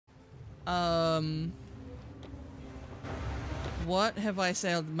What have I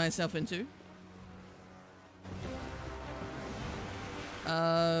sailed myself into?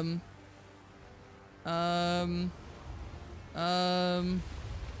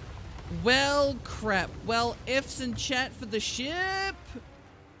 Well, crap. Well, F's in chat for the ship.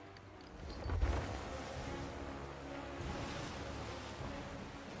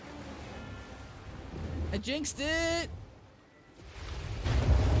 I jinxed it.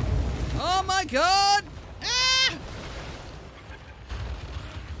 Oh my god. Ah!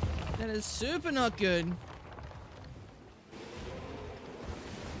 That is super not good.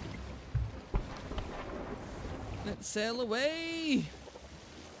 Let's sail away.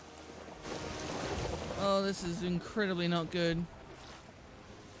 Oh, this is incredibly not good.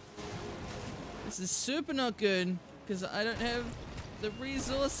 This is super not good because I don't have the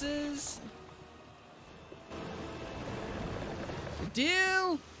resources to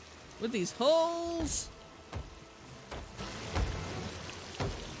deal with these holes.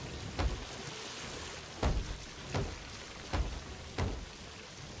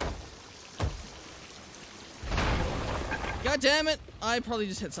 God damn it! I probably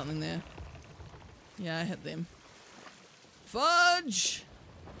just hit something there. Yeah, I hit them. Fudge!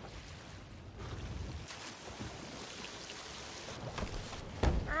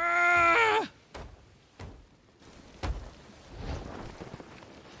 Ah!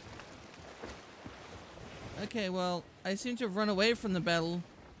 Okay, well, I seem to have run away from the battle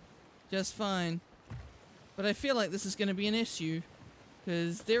just fine. But I feel like this is going to be an issue.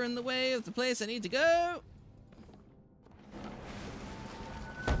 Because they're in the way of the place I need to go!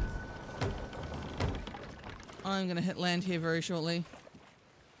 I'm gonna hit land here very shortly.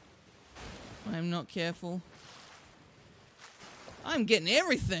 I'm not careful. I'm getting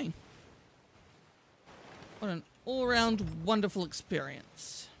everything! What an all-round wonderful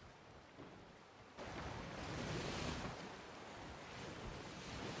experience.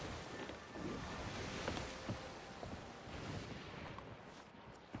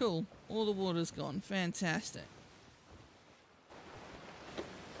 Cool. All the water's gone. Fantastic.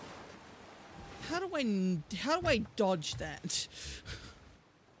 How do I dodge that?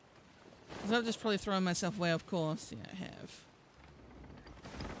 Because I've just probably thrown myself away, of course. Yeah, I have.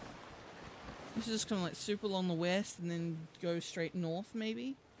 This is just kind of like super along the west and then go straight north,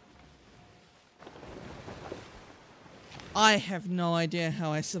 maybe? I have no idea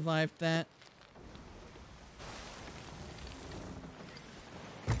how I survived that.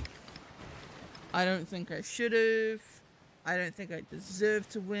 I don't think I should have. I don't think I deserve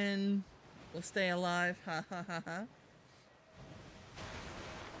to win. Or stay alive. Ha ha ha ha.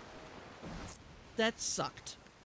 That sucked.